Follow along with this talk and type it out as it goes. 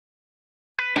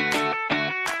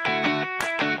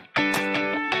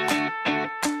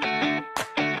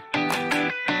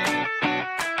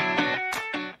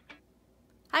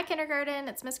Hi kindergarten,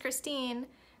 it's Miss Christine.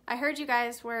 I heard you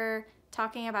guys were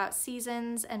talking about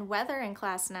seasons and weather in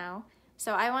class now,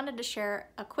 so I wanted to share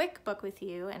a quick book with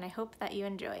you and I hope that you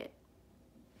enjoy it.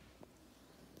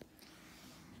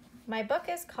 My book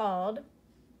is called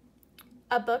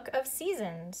A Book of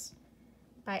Seasons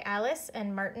by Alice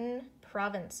and Martin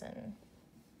Provenson.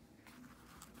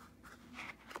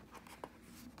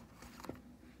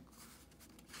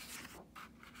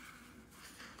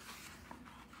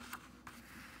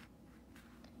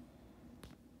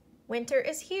 Winter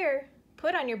is here.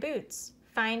 Put on your boots.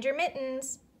 Find your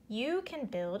mittens. You can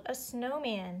build a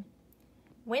snowman.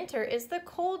 Winter is the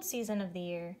cold season of the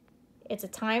year. It's a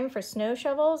time for snow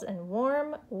shovels and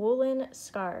warm woolen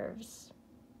scarves.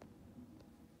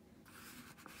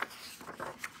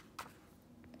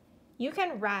 You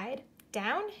can ride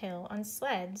downhill on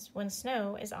sleds when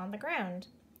snow is on the ground.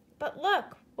 But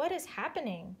look, what is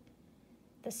happening?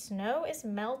 The snow is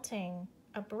melting.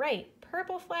 A bright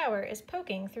purple flower is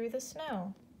poking through the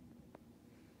snow.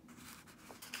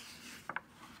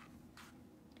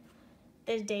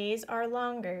 The days are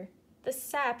longer. The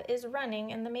sap is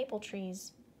running in the maple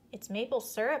trees. It's maple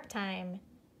syrup time.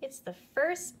 It's the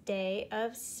first day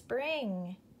of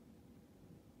spring.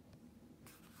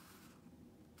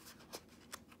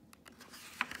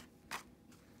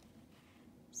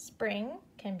 Spring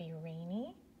can be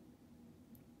rainy,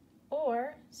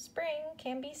 or spring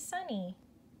can be sunny.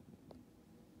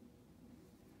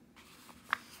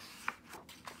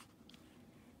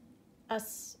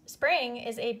 Spring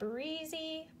is a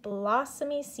breezy,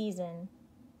 blossomy season.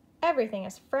 Everything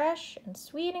is fresh and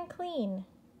sweet and clean.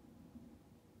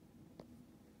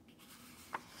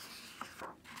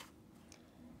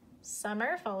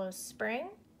 Summer follows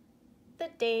spring. The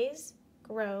days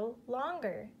grow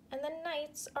longer and the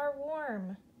nights are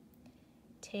warm.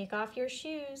 Take off your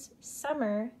shoes.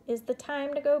 Summer is the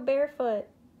time to go barefoot.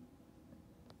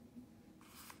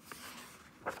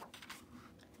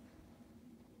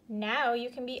 Now you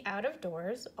can be out of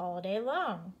doors all day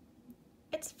long.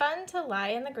 It's fun to lie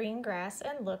in the green grass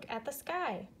and look at the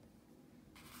sky.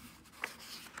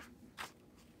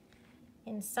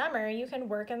 In summer, you can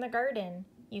work in the garden.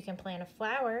 You can plant a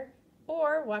flower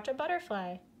or watch a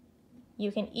butterfly.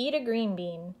 You can eat a green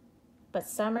bean, but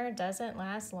summer doesn't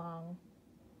last long.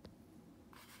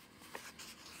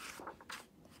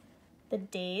 The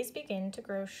days begin to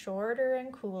grow shorter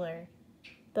and cooler.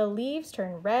 The leaves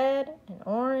turn red and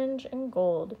orange and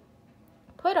gold.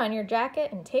 Put on your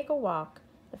jacket and take a walk.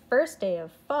 The first day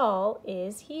of fall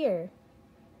is here.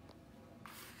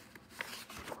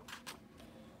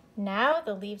 Now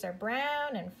the leaves are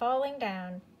brown and falling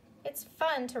down. It's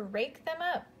fun to rake them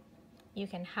up. You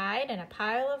can hide in a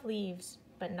pile of leaves,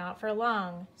 but not for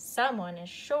long. Someone is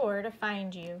sure to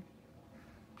find you.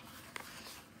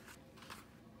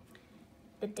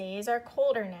 The days are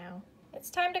colder now. It's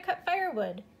time to cut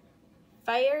firewood.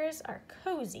 Fires are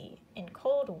cozy in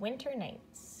cold winter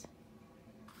nights.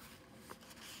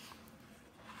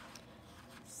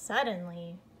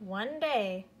 Suddenly, one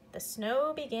day, the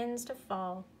snow begins to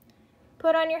fall.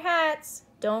 Put on your hats.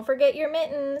 Don't forget your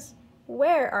mittens.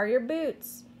 Where are your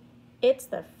boots? It's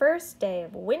the first day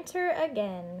of winter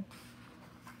again.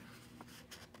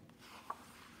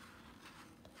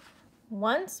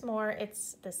 Once more,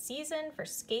 it's the season for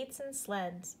skates and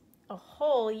sleds. A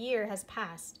whole year has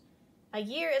passed. A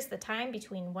year is the time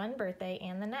between one birthday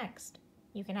and the next.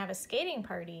 You can have a skating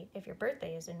party if your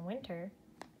birthday is in winter.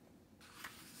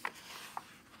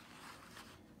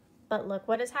 But look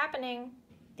what is happening.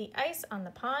 The ice on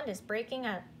the pond is breaking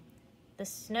up. The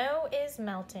snow is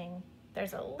melting.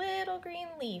 There's a little green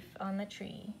leaf on the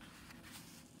tree.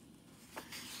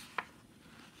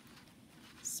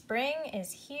 Spring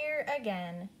is here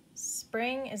again.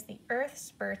 Spring is the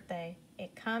Earth's birthday.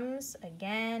 It comes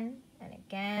again and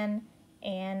again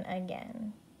and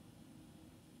again.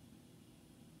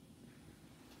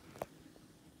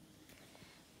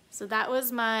 So that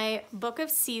was my book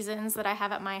of seasons that I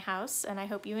have at my house, and I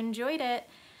hope you enjoyed it.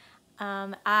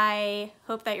 I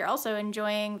hope that you're also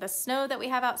enjoying the snow that we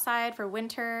have outside for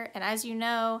winter, and as you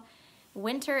know,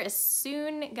 winter is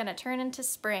soon gonna turn into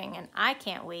spring, and I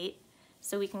can't wait.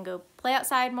 So we can go play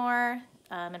outside more.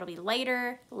 It'll be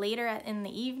later in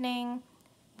the evening.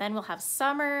 Then we'll have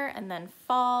summer and then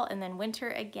fall and then winter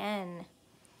again.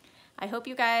 I hope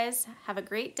you guys have a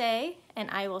great day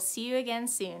and I will see you again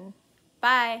soon.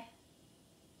 Bye.